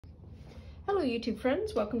Hello YouTube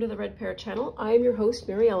friends, welcome to the Red Parrot channel. I am your host,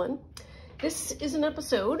 Mary Ellen. This is an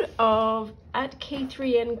episode of at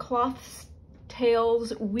K3N Cloth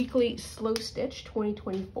Tales Weekly Slow Stitch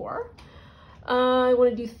 2024. I want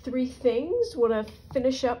to do three things. I want to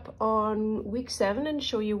finish up on week 7 and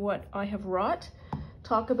show you what I have wrought,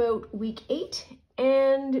 talk about week 8,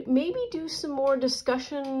 and maybe do some more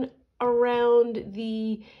discussion around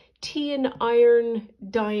the tea and iron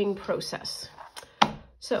dyeing process.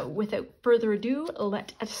 So without further ado,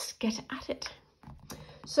 let us get at it.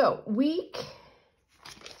 So week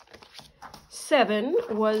 7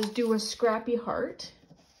 was Do a Scrappy Heart.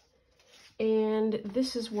 And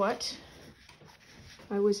this is what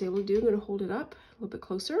I was able to do. I'm going to hold it up a little bit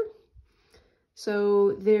closer.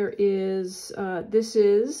 So there is, this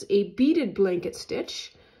is a beaded blanket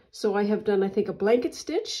stitch. So I have done, I think, a blanket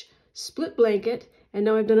stitch, split blanket, and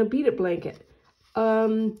now I've done a beaded blanket.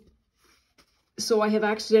 So I have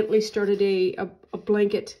accidentally started a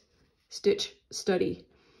blanket stitch study.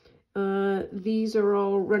 These are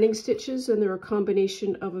all running stitches, and they're a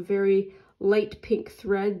combination of a very light pink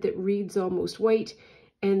thread that reads almost white,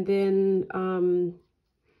 and then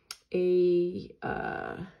a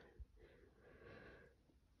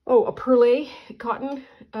perlé cotton,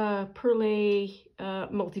 perlé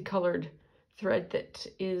multicolored thread that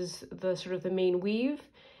is the sort of the main weave.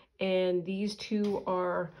 And these two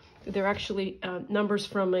are, they're actually numbers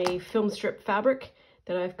from a film strip fabric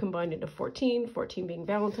that I've combined into 14 being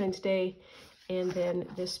Valentine's Day, and then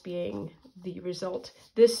this being the result.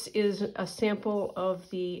 This is a sample of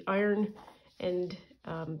the iron and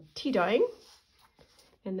tea dyeing,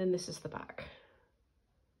 and then this is the back.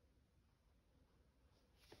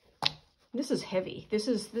 This is heavy. This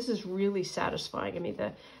is really satisfying. I mean,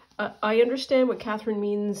 I understand what Catherine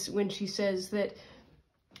means when she says that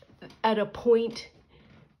at a point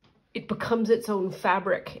it becomes its own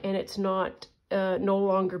fabric and it's not no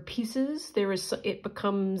longer pieces. It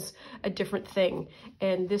becomes a different thing,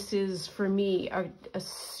 and this is for me a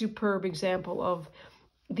superb example of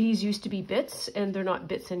these used to be bits and they're not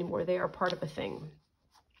bits anymore. They are part of a thing.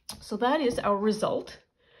 So that is our result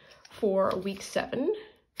for week 7.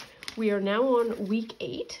 We are now on week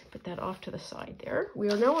 8. Put that off to the side there.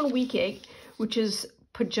 We are now on week 8, which is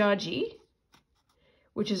Pajaji,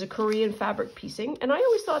 which is a Korean fabric piecing. And I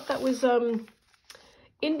always thought that was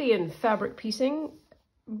Indian fabric piecing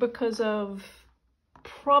because of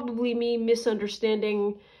probably me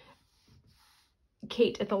misunderstanding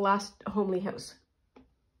Kate at the last Homely House,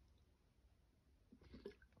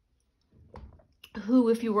 who,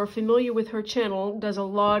 if you are familiar with her channel, does a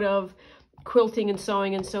lot of quilting and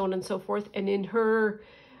sewing and so on and so forth. And in her,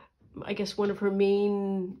 I guess one of her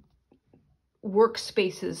main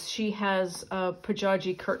workspaces, she has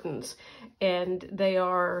Pajaji curtains, and they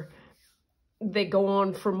go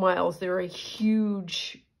on for miles. They're a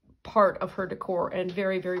huge part of her decor and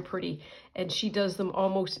very, very pretty. And she does them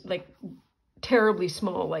almost like terribly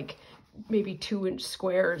small, like maybe 2-inch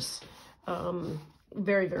squares,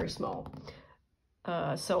 very, very small.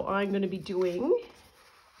 So I'm going to be doing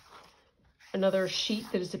another sheet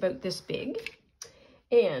that is about this big.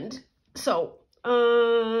 And so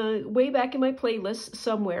way back in my playlist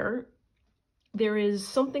somewhere, there is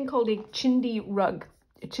something called a chindi rug.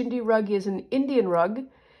 A chindi rug is an Indian rug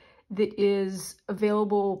that is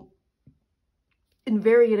available in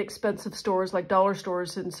very inexpensive stores like dollar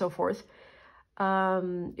stores and so forth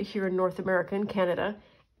here in North America and Canada.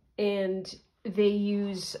 And they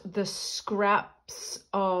use the scraps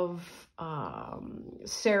of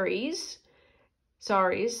saris,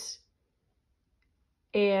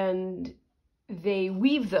 and they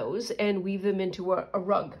weave those and weave them into a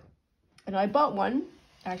rug. And I bought one,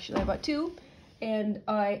 actually I bought 2, and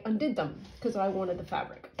I undid them because I wanted the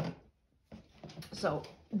fabric. So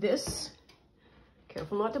this,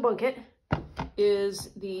 careful not to bunk it,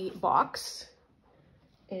 is the box,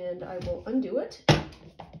 and I will undo it.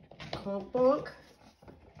 Bonk, bonk.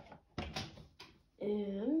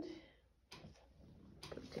 And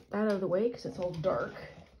get that out of the way because it's all dark.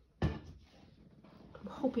 I'm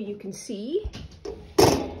hoping you can see.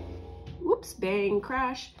 Whoops, bang,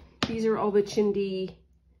 crash. These are all the chindi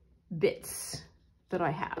bits that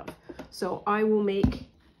I have. So I will make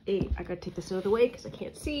I gotta take this out of the way because I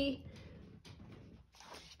can't see.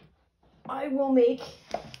 I will make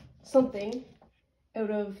something out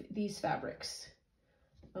of these fabrics.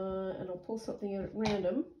 And I'll pull something out at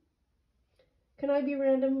random. Can I be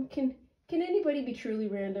random? Can anybody be truly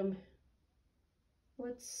random?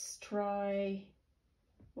 Let's try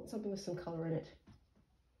something with some color in it.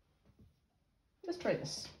 Let's try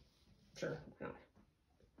this. Sure, why not?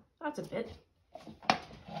 That's a bit.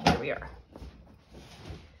 There we are.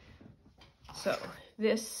 So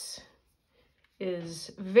this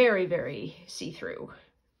is very, very see-through.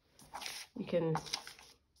 You can,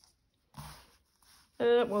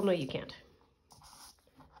 well, no, you can't.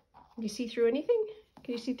 Can you see through anything?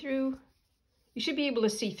 Can you see through? You should be able to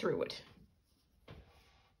see through it.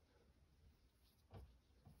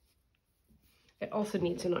 It also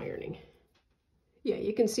needs an ironing. Yeah,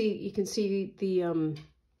 you can see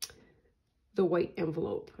the white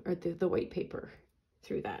envelope, or the white paper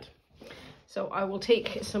through that. So I will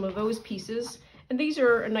take some of those pieces, and these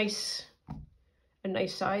are a nice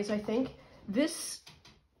size, I think. This,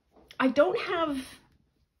 I don't have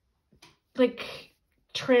like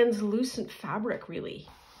translucent fabric really,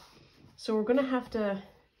 so we're gonna have to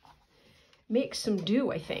make some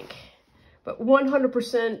do, I think. But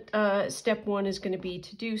 100% step one is going to be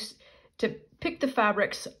to pick the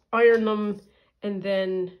fabrics, iron them, and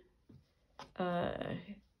then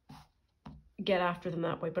get after them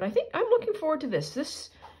that way. But I think I'm looking forward to this. This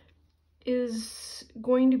is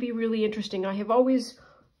going to be really interesting. Have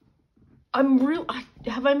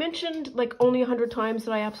I mentioned like only 100 times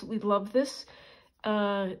that I absolutely love this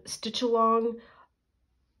stitch along?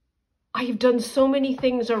 I have done so many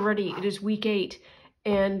things already. It is week 8.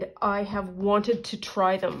 And I have wanted to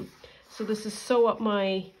try them. So this is so up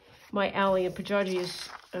my alley, and Pajaji is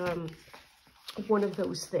one of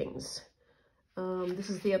those things. This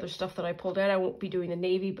is the other stuff that I pulled out. I won't be doing the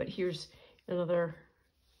navy, but here's another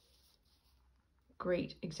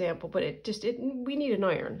great example. But we need an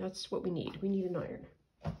iron. That's what we need. We need an iron.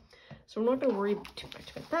 So I'm not going to worry too much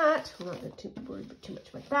about that. I'm not going to worry too much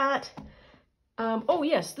about that. Oh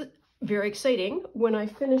yes, very exciting. When I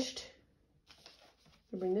finished...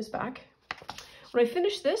 I'll bring this back. When I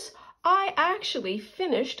finished this, I actually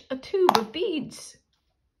finished a tube of beads.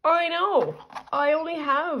 I know. I only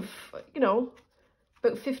have, you know,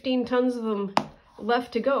 about 15 tons of them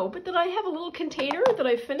left to go. But then I have a little container that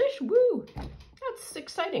I finished. Woo! That's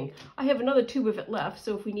exciting. I have another tube of it left,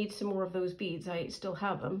 so if we need some more of those beads, I still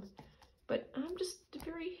have them. But I'm just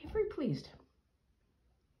very, very pleased.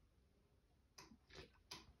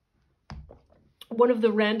 One of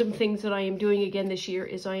the random things that I am doing again this year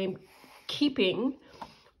is I am keeping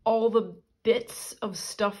all the bits of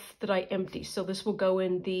stuff that I empty. So this will go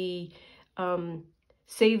in the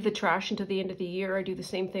save the trash until the end of the year. I do the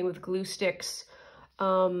same thing with glue sticks.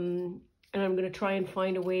 And I'm going to try and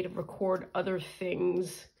find a way to record other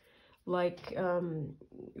things like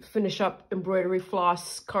finish up embroidery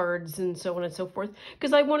floss cards and so on and so forth,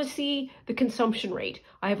 because I want to see the consumption rate.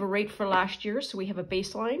 I have a rate for last year, so we have a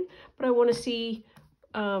baseline, but I want to see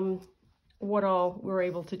what all we're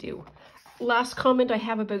able to do. Last comment I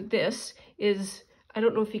have about this is, I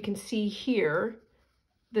don't know if you can see here,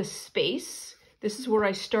 the space. This is where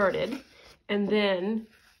I started, and then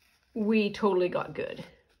we totally got good.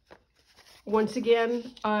 Once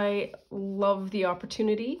again, I love the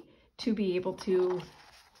opportunity to be able to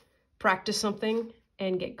practice something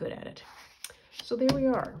and get good at it. So there we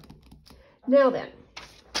are. Now then,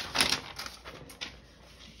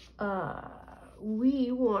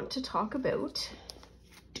 we want to talk about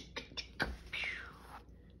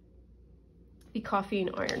the coffee and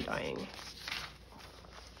iron dyeing.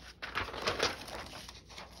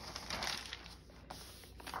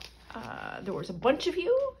 There was a bunch of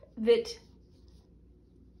you that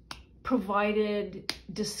provided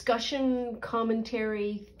discussion,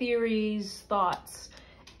 commentary, theories, thoughts,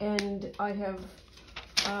 and I have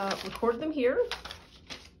recorded them here,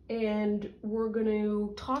 and we're going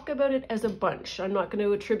to talk about it as a bunch. I'm not going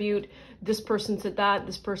to attribute this person said that,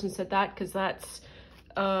 this person said that, because that's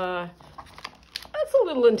a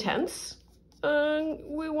little intense.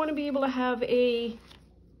 We want to be able to have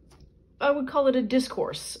I would call it a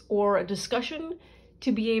discourse or a discussion,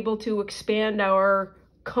 to be able to expand our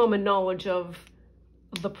common knowledge of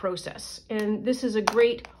the process. And this is a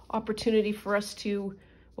great opportunity for us to,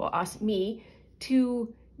 well, me,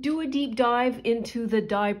 to do a deep dive into the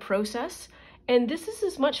dye process. And this is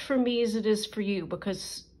as much for me as it is for you,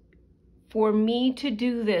 because for me to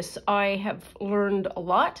do this, I have learned a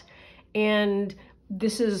lot, and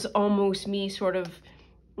this is almost me sort of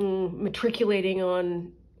matriculating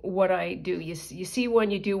on what I do. You see one,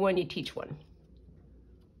 you do one, you teach one,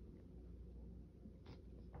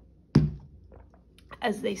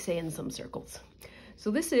 as they say in some circles. So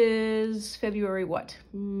this is February what?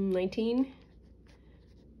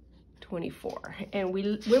 1924. And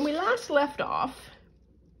when we last left off,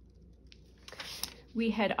 we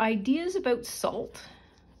had ideas about salt.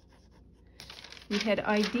 We had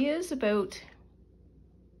ideas about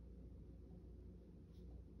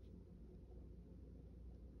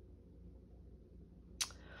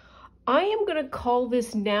I am going going to call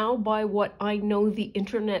this now by what I know the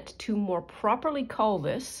internet to more properly call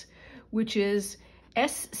this, which is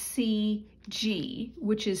SCG,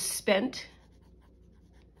 which is spent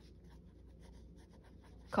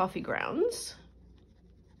coffee grounds.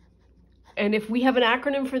 And if we have an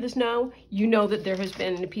acronym for this now, you know that there has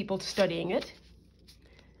been people studying it.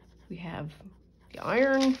 We have the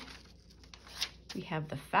iron, we have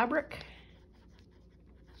the fabric,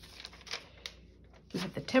 we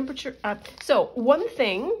have the temperature. So one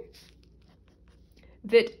thing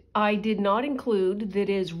that I did not include that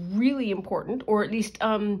is really important, or at least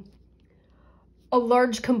a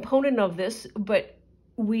large component of this, but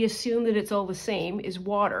we assume that it's all the same, is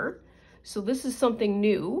water. So this is something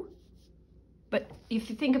new. But if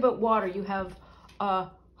you think about water, you have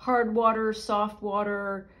hard water, soft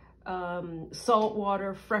water, salt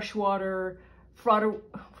water, fresh water,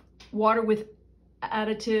 water with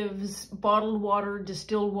additives, bottled water,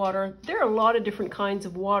 distilled water. There are a lot of different kinds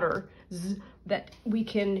of water that we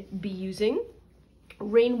can be using.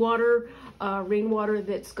 Rainwater, rainwater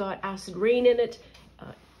that's got acid rain in it,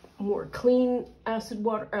 more clean acid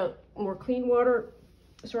water, more clean water.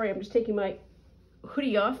 Sorry, I'm just taking my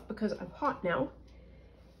hoodie off because I'm hot now.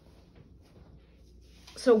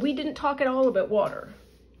 So we didn't talk at all about water.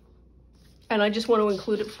 And I just want to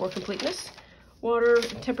include it for completeness. Water,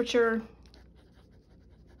 temperature,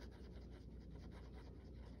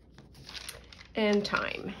 and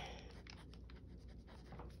time.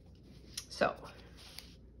 So,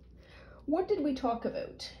 what did we talk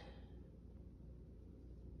about?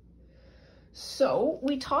 So,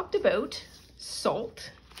 we talked about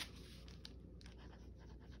salt.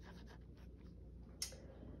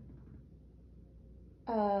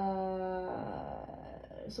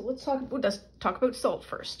 So let's talk about salt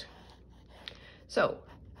first. So,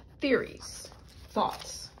 theories,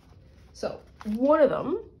 thoughts. So, one of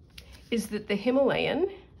them is that the Himalayan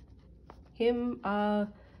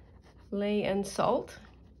salt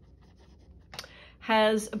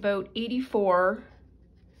has about 84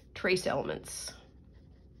 trace elements.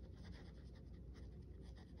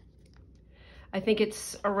 I think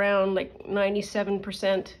it's around like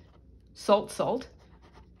 97% salt.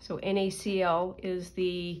 So NaCl is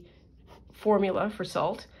the formula for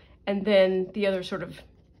salt. And then the other sort of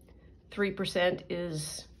 3%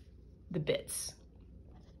 is the bits.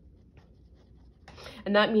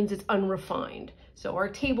 And that means it's unrefined. So our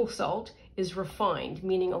table salt is refined,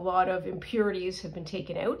 meaning a lot of impurities have been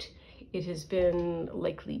taken out. It has been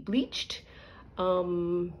likely bleached.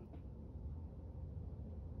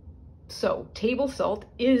 So table salt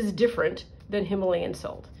is different than Himalayan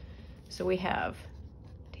salt. So we have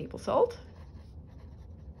table salt,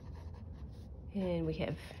 and we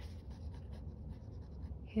have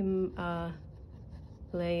Himalayan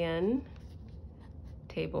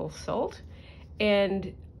table salt.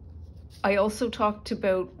 And I also talked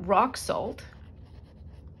about rock salt,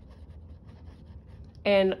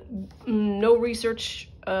 and no research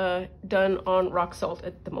done on rock salt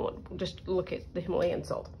at the moment. We'll just look at the Himalayan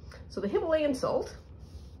salt. So the Himalayan salt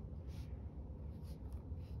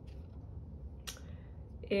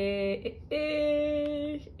because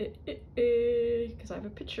I have a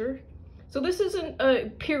picture. So this isn't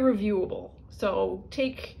peer reviewable. So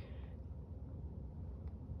take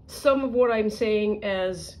some of what I'm saying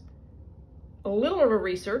as a little of a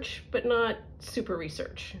research, but not super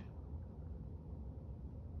research.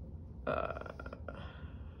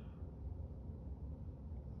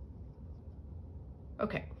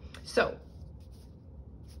 Okay, so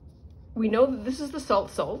we know that this is the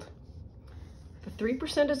salt. The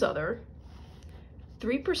 3% is other.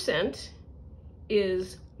 3%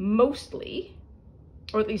 is mostly,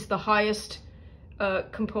 or at least the highest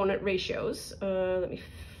component ratios. Let me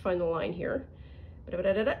find the line here.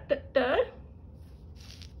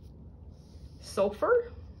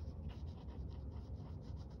 Sulfur,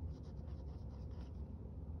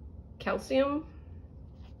 calcium,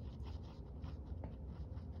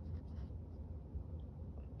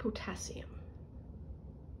 potassium.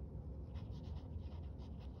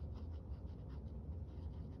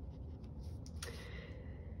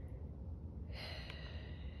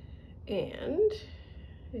 And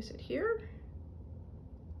is it here?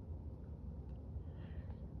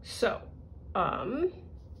 So, according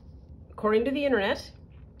to the internet,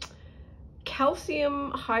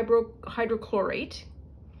 calcium hydrochlorate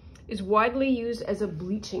is widely used as a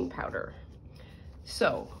bleaching powder.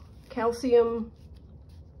 So, calcium,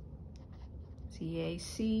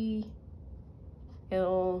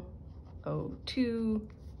 CaClO2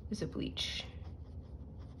 is a bleach.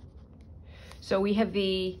 So we have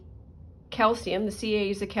the calcium, the Ca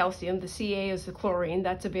is the calcium, the Ca is the chlorine,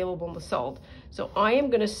 that's available in the salt. So I am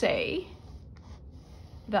going to say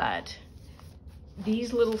that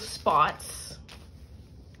these little spots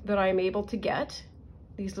that I'm able to get,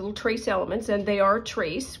 these little trace elements, and they are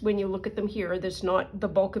trace when you look at them here, there's not the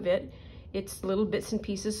bulk of it, it's little bits and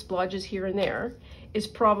pieces, splodges here and there, is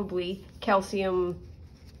probably calcium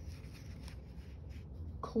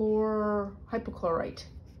hypochlorite.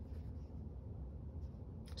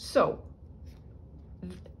 So,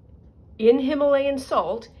 in Himalayan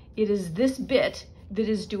salt, it is this bit that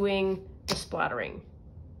is doing the splattering.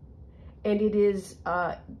 And it is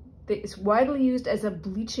it's widely used as a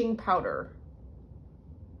bleaching powder.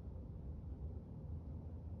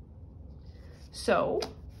 So,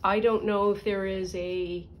 I don't know if there is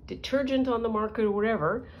a detergent on the market or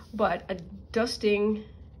whatever, but a dusting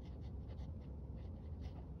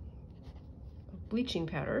bleaching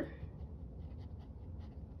powder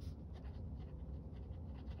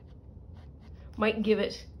might give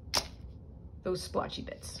it those splotchy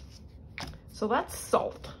bits. So that's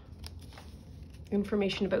salt.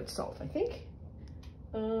 Information about salt, I think.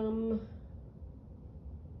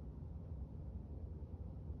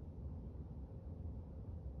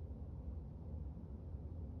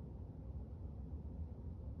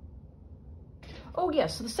 Oh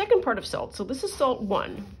yes, so the second part of salt. So this is salt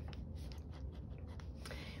 1.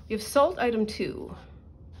 We have salt item 2.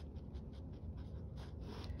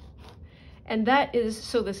 And that is,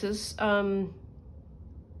 so this is the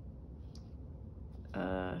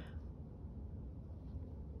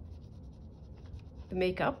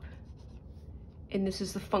makeup, and this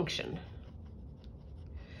is the function.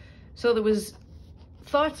 So there was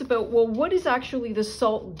thoughts about, well, what is actually the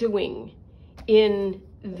salt doing in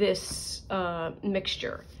this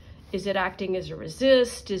mixture? Is it acting as a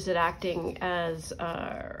resist? Is it acting as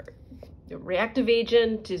a reactive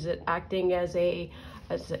agent? Is it acting as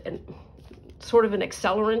sort of an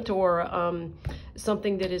accelerant, or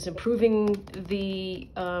something that is improving the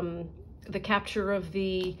capture of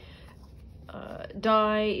the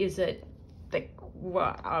dye? Is it like,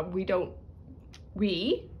 we don't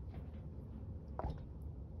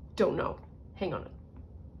know. Hang on.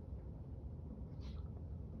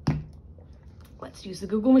 Let's use the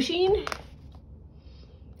Google machine.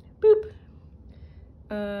 Boop.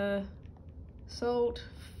 Salt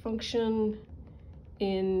function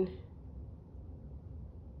in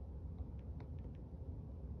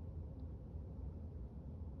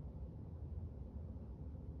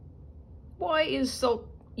why is salt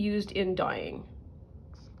used in dyeing?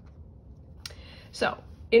 So,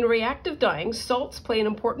 in reactive dyeing, salts play an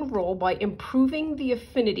important role by improving the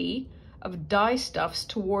affinity of dye stuffs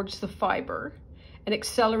towards the fiber and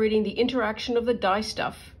accelerating the interaction of the dye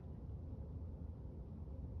stuff.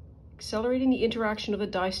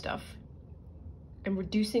 And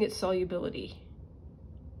reducing its solubility.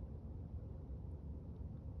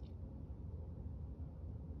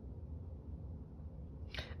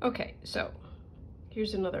 Okay, so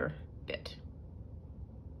here's another bit.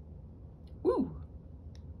 Woo!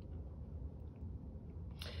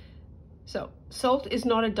 So, salt is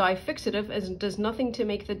not a dye fixative, as it does nothing to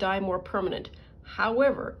make the dye more permanent.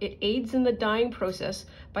 However, it aids in the dyeing process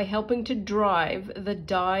by helping to drive the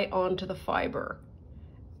dye onto the fiber,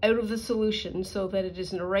 out of the solution so that it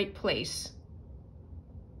is in the right place.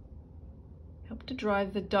 Help to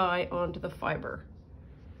drive the dye onto the fiber.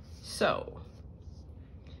 So,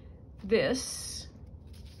 this,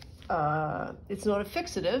 it's not a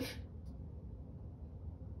fixative,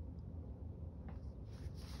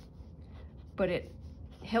 but it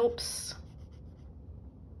helps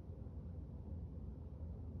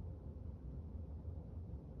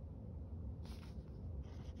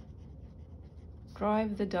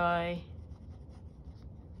drive the dye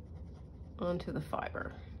onto the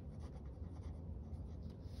fiber,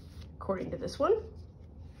 according to this one.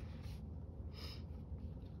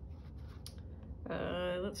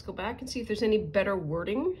 Let's go back and see if there's any better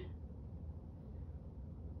wording.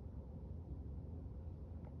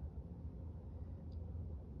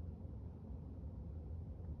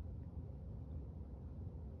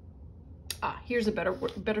 Here's a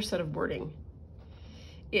better set of wording.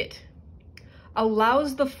 It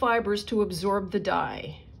allows the fibers to absorb the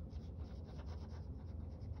dye.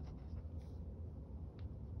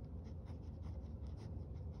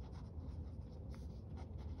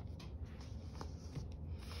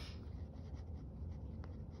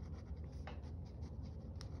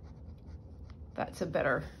 That's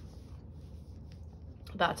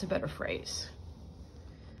a better phrase.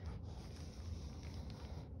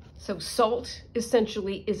 So salt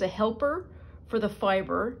essentially is a helper for the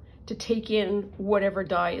fiber to take in whatever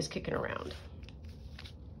dye is kicking around.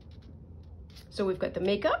 So we've got the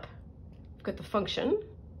makeup, we've got the function.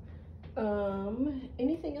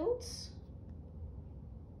 Anything else?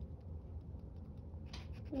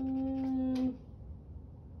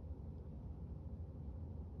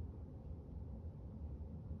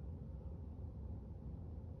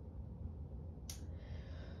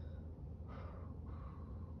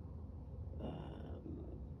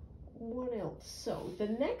 What else? So the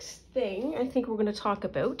next thing I think we're going to talk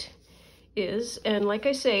about is, and like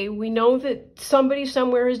I say, we know that somebody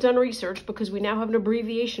somewhere has done research because we now have an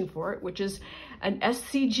abbreviation for it, which is an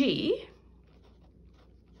SCG,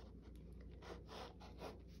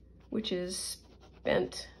 which is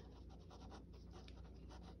spent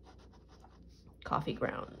coffee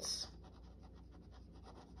grounds.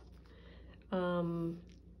 We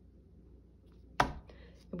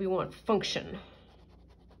want function.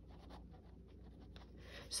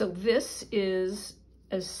 So this is,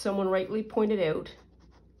 as someone rightly pointed out,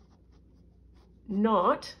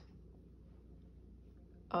 not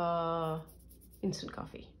instant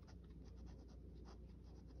coffee.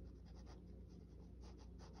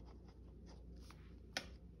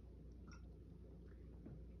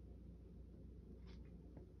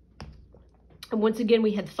 And once again,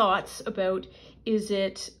 we had thoughts about, is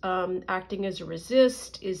it acting as a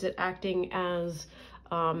resist? Is it acting as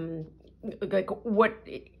like what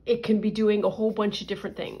it can be doing? A whole bunch of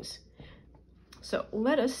different things. So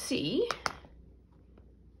let us see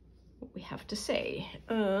what we have to say.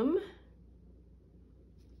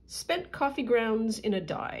 Spent coffee grounds in a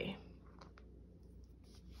dye.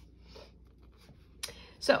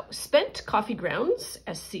 So spent coffee grounds,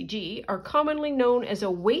 SCG, are commonly known as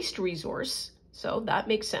a waste resource. So that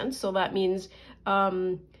makes sense. So that means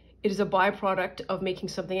it is a byproduct of making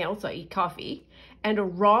something else, i.e. coffee, and a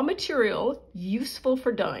raw material useful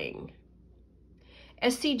for dyeing.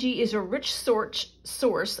 SCG is a rich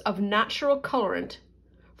source of natural colorant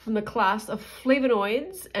from the class of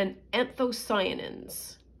flavonoids and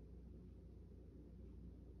anthocyanins.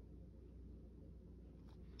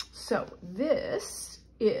 So this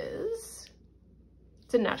is,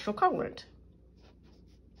 it's a natural colorant.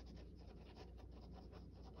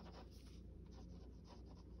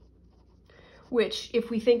 Which, if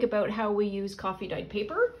we think about how we use coffee dyed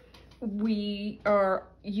paper, we are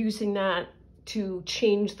using that to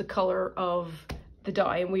change the color of the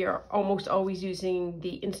dye, and we are almost always using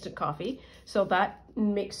the instant coffee. So that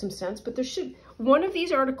makes some sense, but there should, one of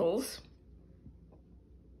these articles,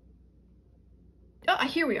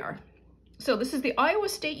 here we are. So this is the Iowa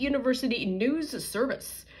State University News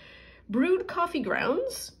Service. Brewed coffee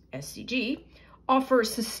grounds, SCG, offer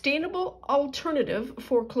sustainable alternative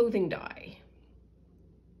for clothing dye.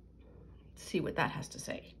 See what that has to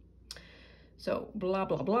say. So blah,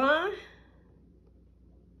 blah, blah.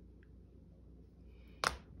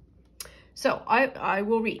 So I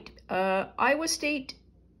will read. Iowa State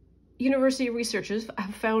University researchers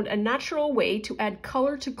have found a natural way to add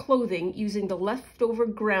color to clothing using the leftover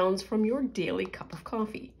grounds from your daily cup of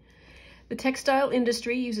coffee. The textile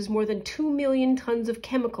industry uses more than 2 million tons of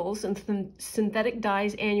chemicals and synthetic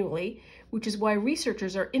dyes annually, which is why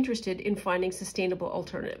researchers are interested in finding sustainable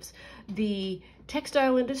alternatives. The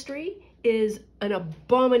textile industry is an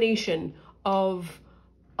abomination of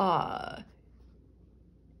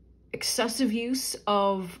excessive use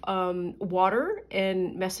of water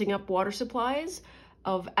and messing up water supplies,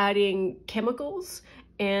 of adding chemicals,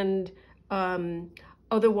 and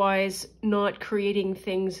otherwise not creating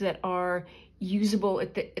things that are usable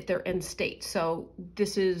at their end state. So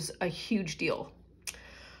this is a huge deal.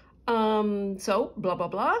 So blah, blah,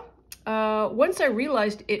 blah. Once I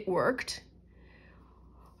realized it worked,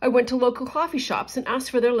 I went to local coffee shops and asked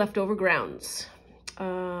for their leftover grounds.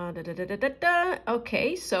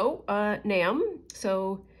 Okay, so Nam.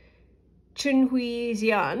 So Chunhui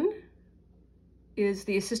Xian is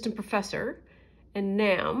the assistant professor, and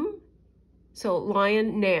Nam, so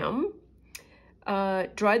Lion Nam,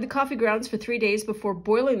 dried the coffee grounds for 3 days before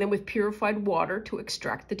boiling them with purified water to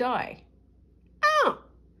extract the dye. Oh,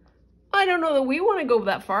 I don't know that we want to go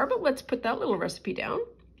that far, but let's put that little recipe down.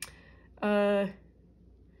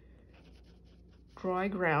 Dry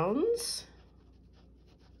grounds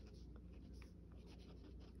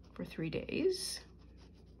for 3 days.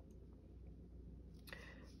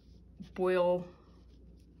 Boil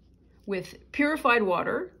with purified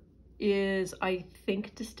water is, I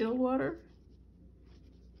think, distilled water.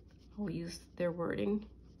 I'll use their wording.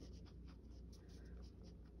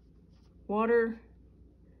 Water,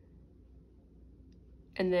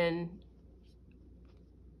 and then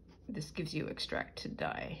this gives you extract to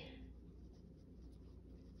dye.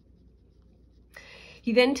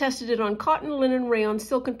 He then tested it on cotton, linen, rayon,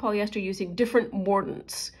 silk, and polyester using different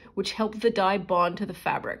mordants, which helped the dye bond to the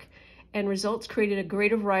fabric, and results created a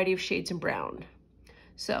greater variety of shades in brown.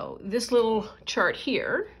 So this little chart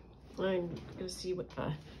here, I'm going to see what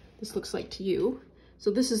this looks like to you. So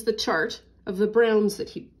this is the chart of the browns that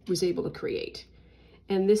he was able to create.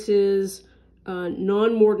 And this is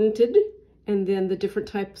non-mordanted, and then the different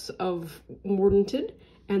types of mordanted,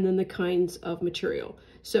 and then the kinds of material.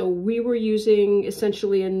 So we were using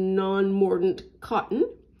essentially a non-mordant cotton,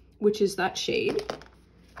 which is that shade,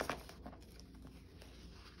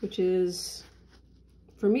 which is,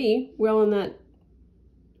 for me, well in that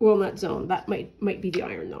zone. That might be the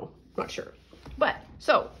iron though, not sure. But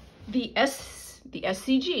so the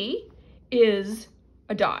SCG is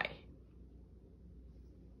a dye.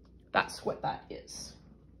 That's what that is.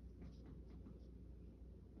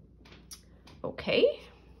 Okay,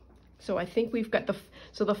 so I think we've got the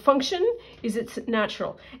function is it's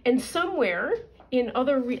natural. And somewhere in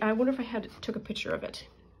other, I wonder if I took a picture of it.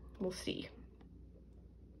 We'll see.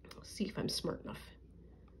 Let's see if I'm smart enough.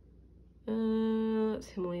 It's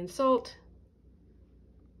Himalayan salt,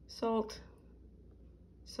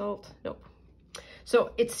 nope.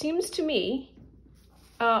 So it seems to me,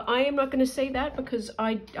 I am not going to say that because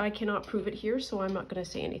I cannot prove it here, so I'm not going to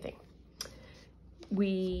say anything.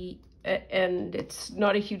 And it's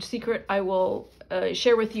not a huge secret. I will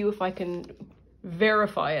share with you if I can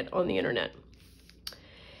verify it on the internet.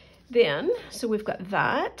 Then, so we've got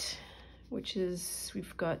that, which is,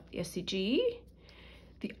 we've got the SCG,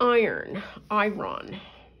 the iron. And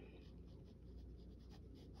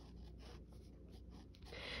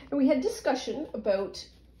we had discussion about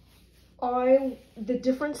the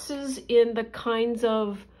differences in the kinds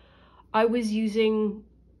of, I was using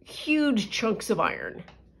huge chunks of iron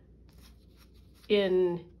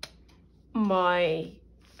in my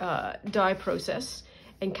dye process,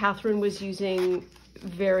 and Catherine was using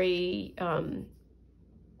very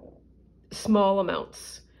small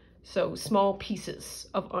amounts, so small pieces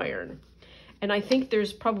of iron. And I think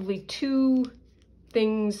there's probably two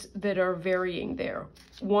things that are varying there.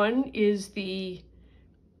 One is the,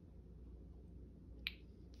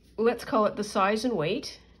 let's call it the size and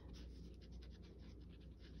weight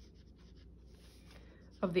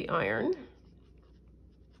of the iron,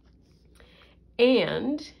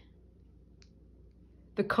 and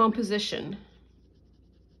the composition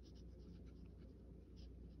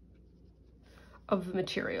of the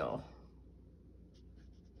material.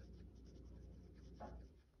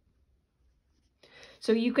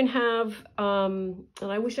 So you can have, and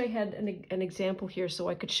I wish I had an example here so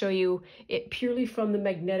I could show you it purely from the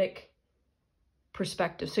magnetic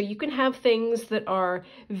perspective. So you can have things that are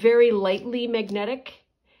very lightly magnetic,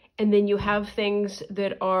 and then you have things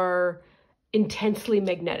that are intensely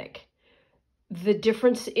magnetic. The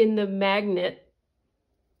difference in the magnet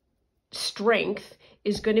strength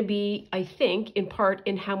is going to be, I think, in part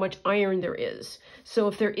in how much iron there is. So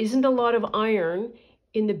if there isn't a lot of iron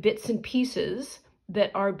in the bits and pieces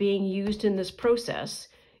that are being used in this process,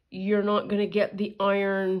 you're not going to get the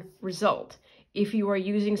iron result. If you are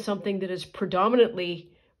using something that is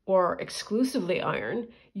predominantly or exclusively iron,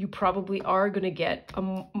 you probably are going to get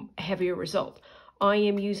a heavier result. I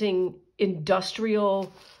am using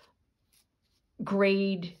industrial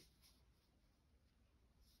grade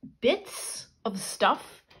bits of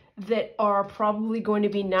stuff that are probably going to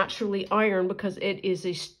be naturally iron because it is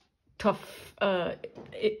a tough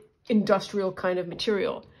industrial kind of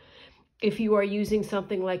material. If you are using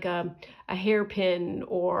something like a hairpin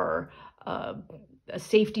or a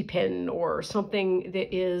safety pin or something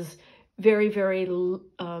that is very, very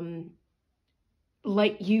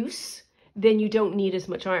light use, then you don't need as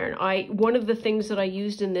much iron. One of the things that I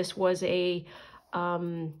used in this was a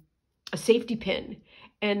safety pin,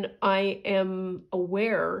 and I am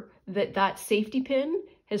aware that that safety pin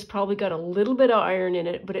has probably got a little bit of iron in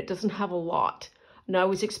it, but it doesn't have a lot. And I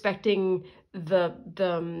was expecting the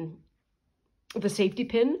safety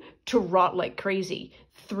pin to rot like crazy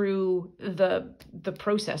through the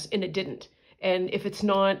process, and it didn't. And if it's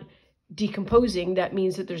not decomposing, that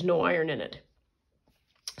means that there's no iron in it.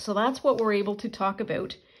 So that's what we're able to talk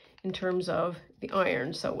about in terms of the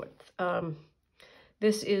iron. So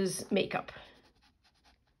this is makeup.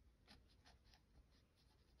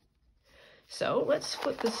 So let's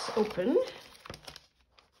flip this open.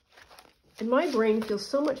 And my brain feels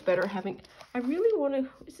so much better having, I really want to,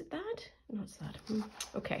 is it that? No, it's that.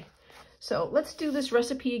 Okay, so let's do this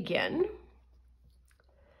recipe again.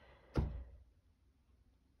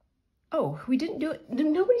 Oh, we didn't do it.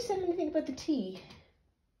 Nobody said anything about the tea.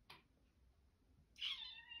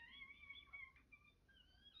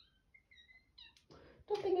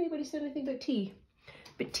 don't think anybody said anything about tea.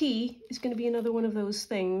 But tea is going to be another one of those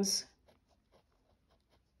things.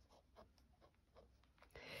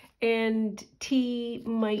 And tea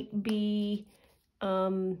might be,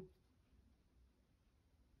 I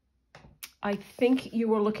think you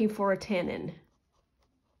were looking for a tannin.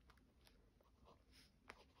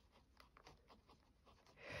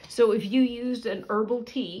 So if you used an herbal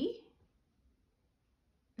tea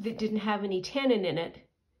that didn't have any tannin in it,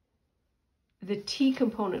 the tea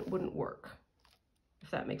component wouldn't work,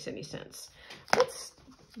 if that makes any sense. Let's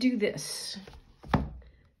do this,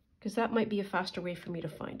 because that might be a faster way for me to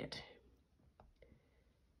find it.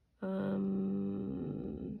 Boop.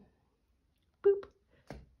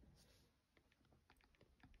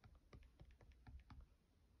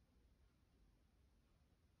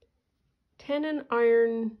 Tannin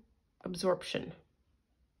iron absorption.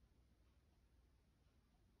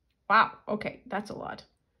 Wow, okay, that's a lot.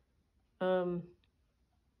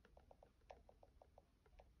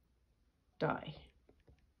 Dye.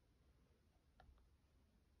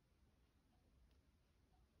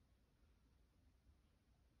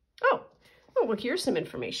 Oh, well, here's some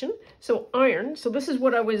information. So iron, so this is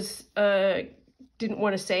what I was, didn't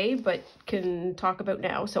want to say, but can talk about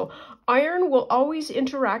now. So iron will always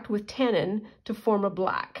interact with tannin to form a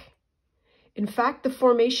black. In fact, the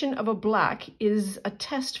formation of a black is a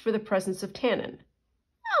test for the presence of tannin.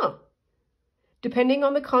 Oh. Depending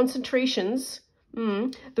on the concentrations,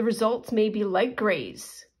 the results may be light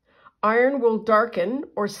grays. Iron will darken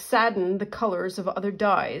or sadden the colors of other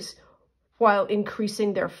dyes while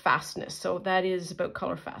increasing their fastness. So that is about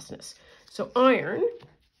color fastness. So iron,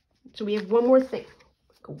 so we have one more thing.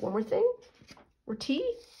 One more thing, or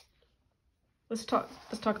tea. Let's talk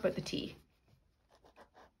about the tea.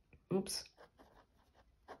 Oops.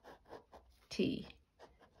 Tea,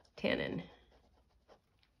 tannin.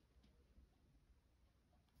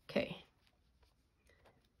 Okay.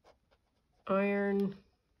 Iron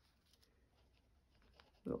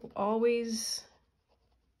will always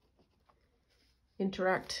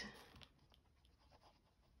interact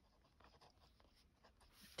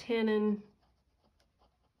with tannin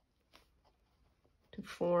to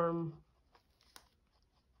form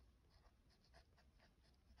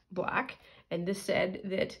black. And this said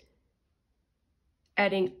that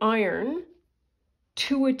adding iron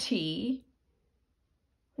to a tea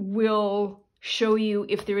will show you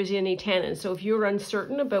if there is any tannin. So if you're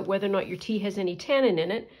uncertain about whether or not your tea has any tannin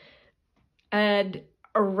in it, add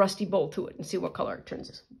a rusty bowl to it and see what color it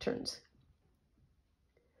turns.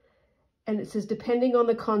 And it says depending on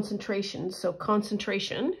the concentration. So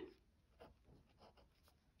concentration.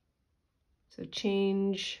 So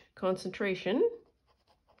change concentration.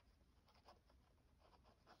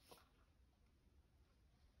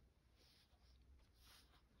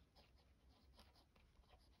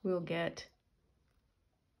 We'll get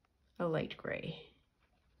a light gray.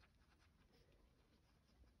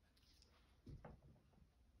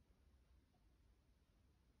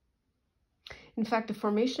 In fact, the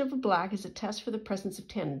formation of a black is a test for the presence of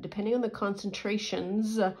tannin, depending on the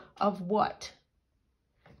concentrations of what?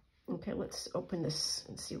 Okay, let's open this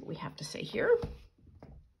and see what we have to say here.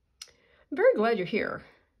 I'm very glad you're here.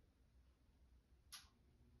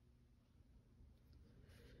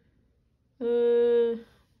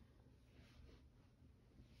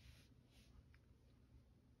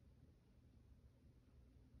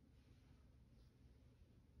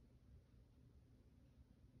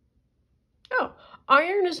 Oh,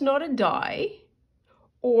 iron is not a dye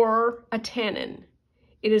or a tannin.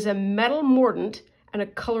 It is a metal mordant and a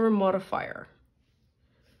color modifier.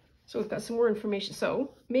 So we've got some more information.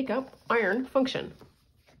 So makeup, iron, function.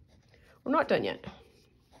 We're not done yet.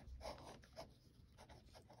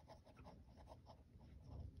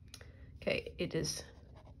 Okay, it is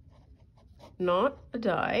not a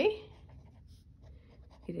dye.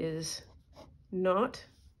 It is not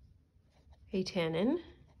a tannin.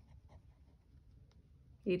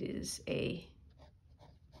 It is a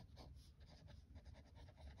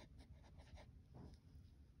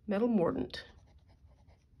metal mordant.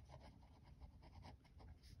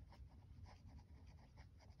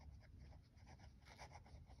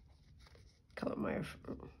 Color my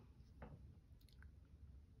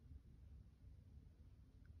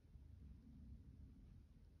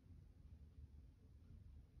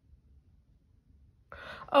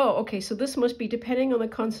Oh, okay, so this must be depending on the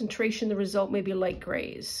concentration, the result may be light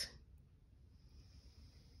grays.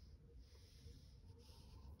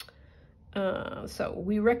 So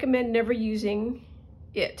we recommend never using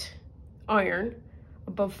it, iron,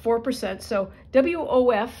 above 4%. So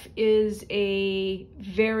WOF is a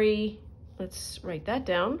very, let's write that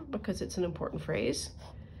down because it's an important phrase.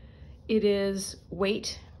 It is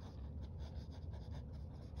weight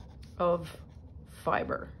of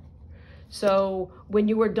fiber. So when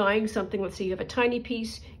you are dyeing something, let's say you have a tiny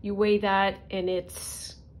piece, you weigh that and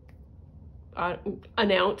it's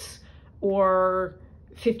an ounce or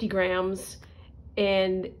 50 grams,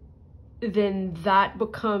 and then that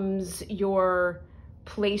becomes your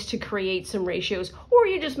place to create some ratios, or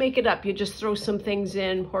you just make it up. You just throw some things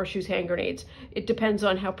in, horseshoes, hand grenades. It depends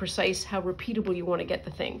on how precise, how repeatable you want to get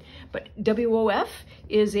the thing. But WOF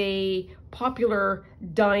is a popular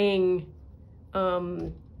dyeing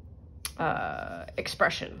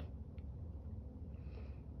expression.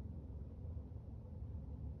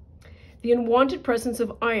 The unwanted presence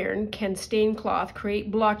of iron can stain cloth,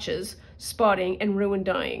 create blotches, spotting, and ruin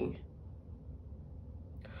dyeing.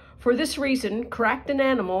 For this reason, cracked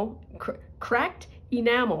enamel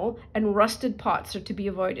and rusted pots are to be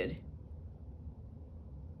avoided.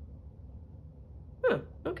 Huh,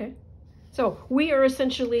 okay. So we are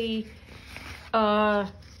essentially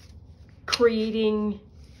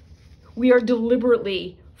we are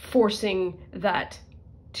deliberately forcing that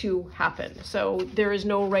to happen. So there is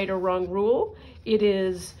no right or wrong rule. It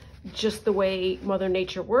is just the way Mother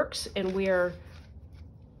Nature works, and we are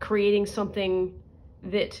creating something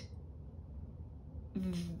that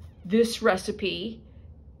this recipe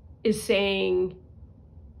is saying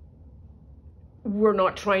they're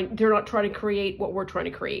not trying to create what we're trying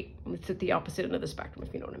to create. It's at the opposite end of the spectrum,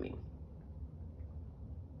 if you know what I mean.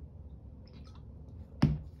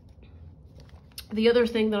 The other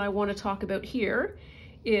thing that I want to talk about here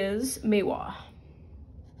is Meiwa.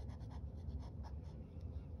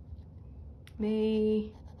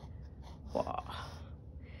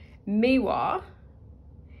 Meiwa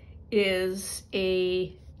is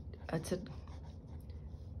it's a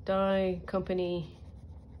dye company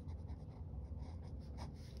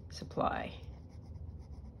supply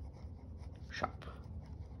shop.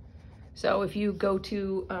 So if you go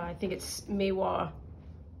to, I think it's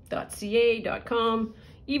meiwa.ca.com,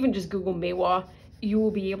 even just Google Meiwa, you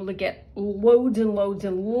will be able to get loads and loads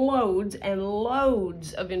and loads and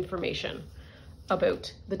loads of information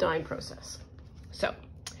about the dyeing process. So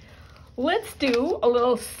let's do a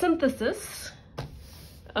little synthesis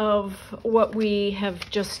of what we have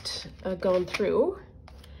just gone through.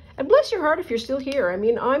 And bless your heart if you're still here. I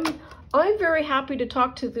mean, I'm very happy to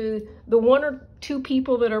talk to the one or two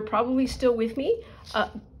people that are probably still with me.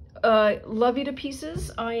 Love you to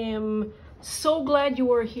pieces. I am so glad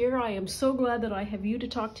you are here. I am so glad that I have you to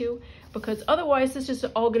talk to, because otherwise this is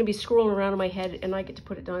all going to be scrolling around in my head and I get to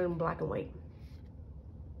put it down in black and white.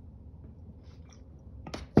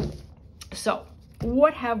 So,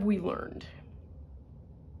 what have we learned?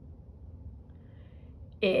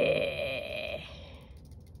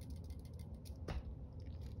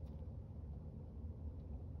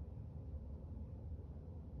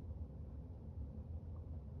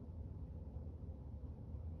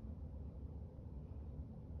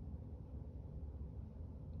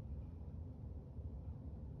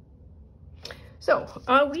 So,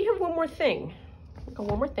 we have one more thing.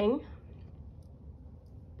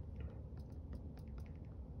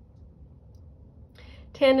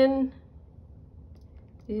 Tannin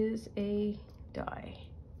is a dye,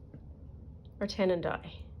 or tannin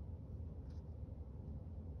dye.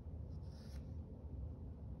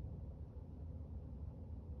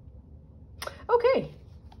 Okay,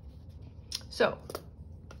 so,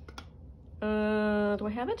 do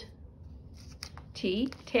I have it?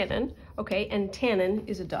 Tannin, okay, and tannin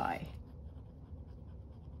is a dye.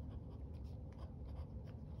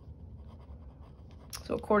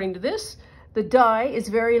 So according to this, the dye is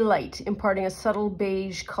very light, imparting a subtle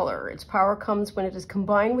beige color. Its power comes when it is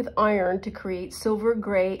combined with iron to create silver,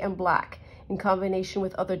 gray, and black in combination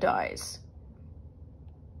with other dyes.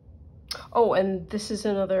 Oh, and this is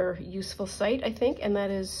another useful site, I think, and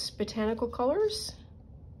that is Botanical Colors.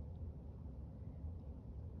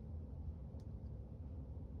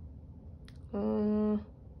 I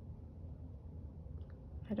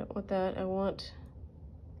don't want that. I want...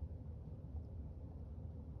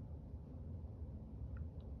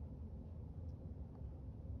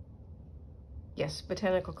 Yes,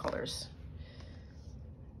 Botanical Colors.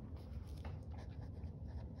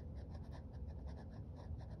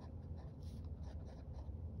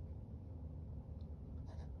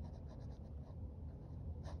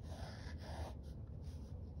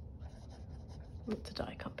 It's a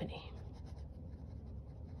dye company.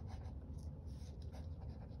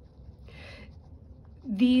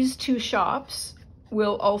 These two shops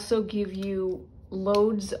will also give you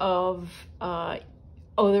loads of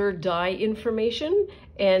other dye information,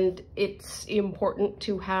 and it's important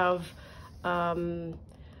to have,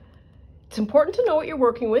 it's important to know what you're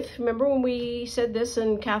working with. Remember when we said this,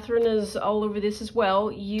 and Catherine is all over this as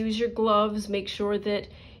well, use your gloves, make sure that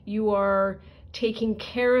you are taking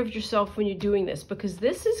care of yourself when you're doing this, because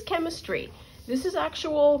this is chemistry. This is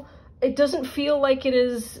actual, it doesn't feel like it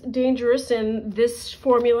is dangerous, and this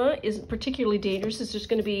formula isn't particularly dangerous. It's just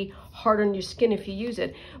going to be hard on your skin if you use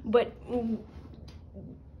it. But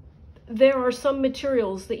there are some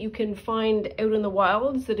materials that you can find out in the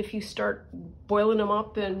wilds that if you start boiling them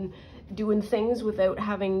up and doing things without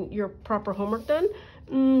having your proper homework done,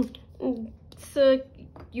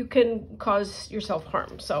 you can cause yourself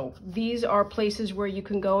harm. So these are places where you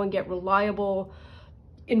can go and get reliable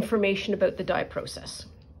information about the dye process.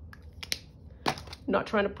 Not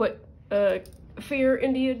trying to put fear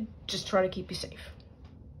into you, just trying to keep you safe.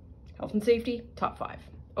 Health and safety, top 5.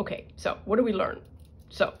 Okay, so what do we learn?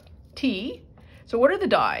 So tea. So what are the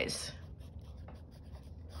dyes?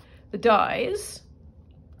 The dyes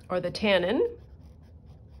are the tannin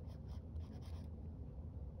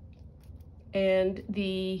and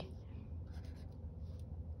the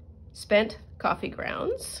spent coffee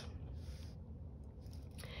grounds.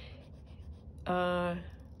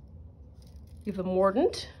 You have a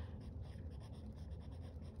mordant.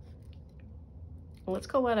 Let's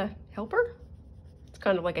call that a helper. It's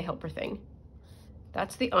kind of like a helper thing.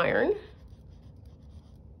 That's the iron.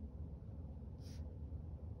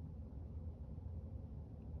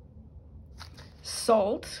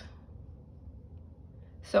 Salt.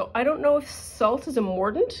 So I don't know if salt is a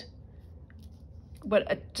mordant,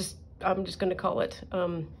 but I'm just going to call it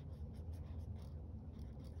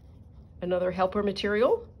another helper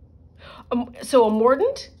material. So a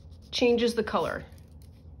mordant changes the color.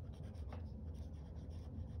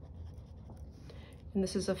 And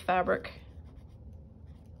this is a fabric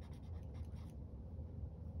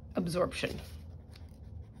absorption.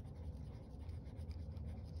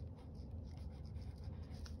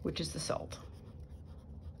 Which is the salt.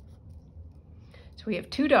 So we have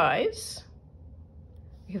 2 dyes.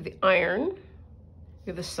 We have the iron, we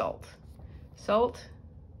have the salt. Salt,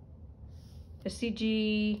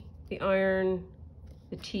 SCG, the iron,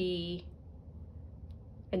 the tea,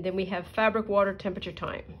 and then we have fabric, water, temperature,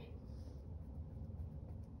 time.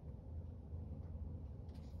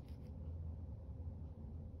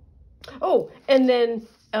 Oh, and then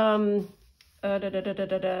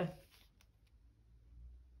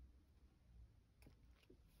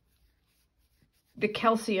the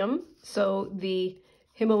calcium, so the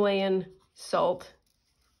Himalayan salt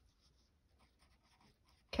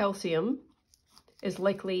calcium is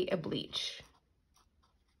likely a bleach.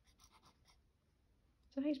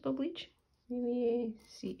 Is that how you spell bleach?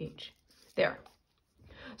 C-H. There.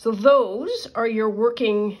 So those are your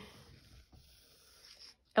working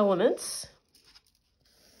elements.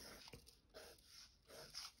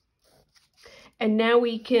 And now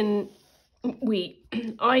I can,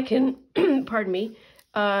 pardon me,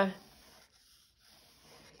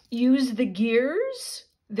 use the gears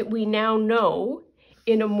that we now know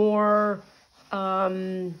in a more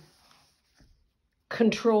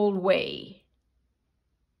controlled way.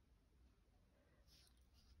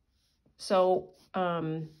 So,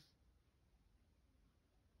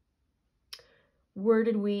 where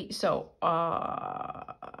did we, so,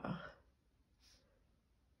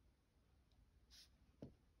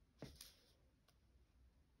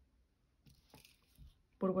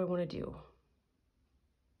 what do I want to do?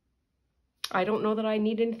 I don't know that I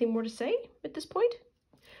need anything more to say at this point.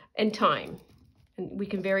 And time. And we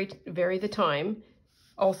can vary the time.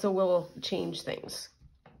 Also will change things.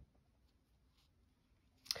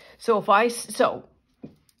 So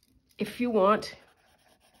if you want,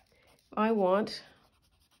 I want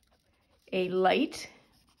a light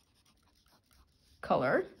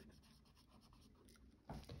color.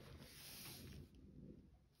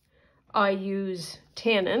 I use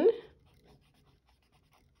tannin.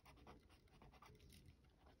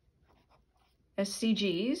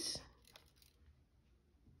 SCGs.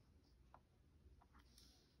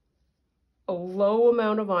 A low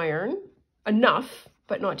amount of iron. Enough,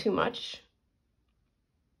 but not too much.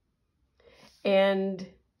 And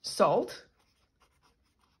salt.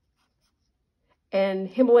 And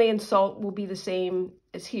Himalayan salt will be the same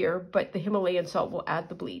as here, but the Himalayan salt will add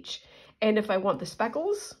the bleach. And if I want the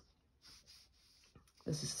speckles,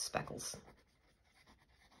 this is the speckles.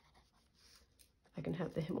 I can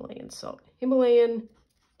have the Himalayan salt. Himalayan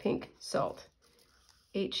pink salt.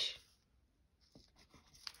 The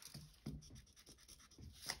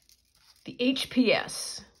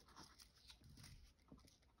HPS.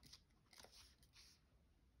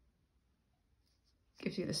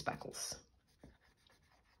 gives you the speckles.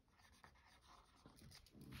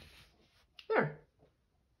 There.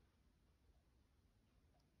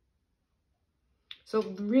 So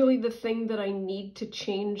really the thing that I need to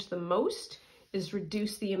change the most is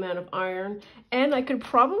reduce the amount of iron, and I could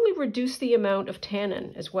probably reduce the amount of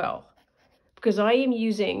tannin as well, because I am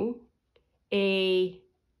using a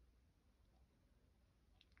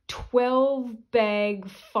 12-bag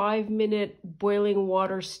 5-minute boiling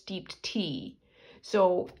water steeped tea.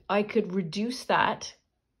 So I could reduce that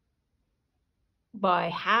by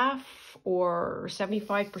half or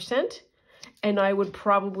 75%, and I would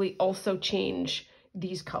probably also change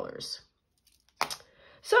these colors.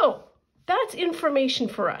 So that's information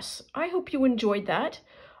for us. I hope you enjoyed that.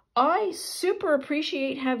 I super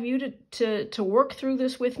appreciate have you to work through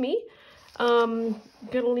this with me. I'm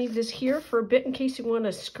gonna leave this here for a bit in case you want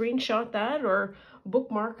to screenshot that or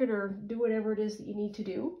bookmark it or do whatever it is that you need to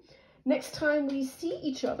do. Next time we see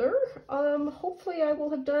each other, hopefully I will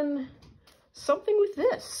have done something with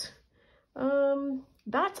this.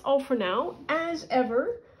 That's all for now. As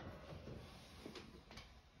ever,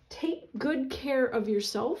 take good care of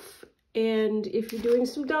yourself, and if you're doing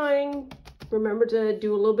some dyeing, remember to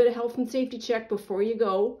do a little bit of health and safety check before you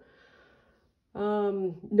go.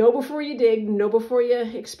 Know before you dig, know before you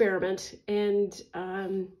experiment, and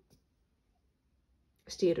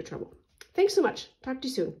stay out of trouble. Thanks so much. Talk to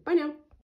you soon. Bye now.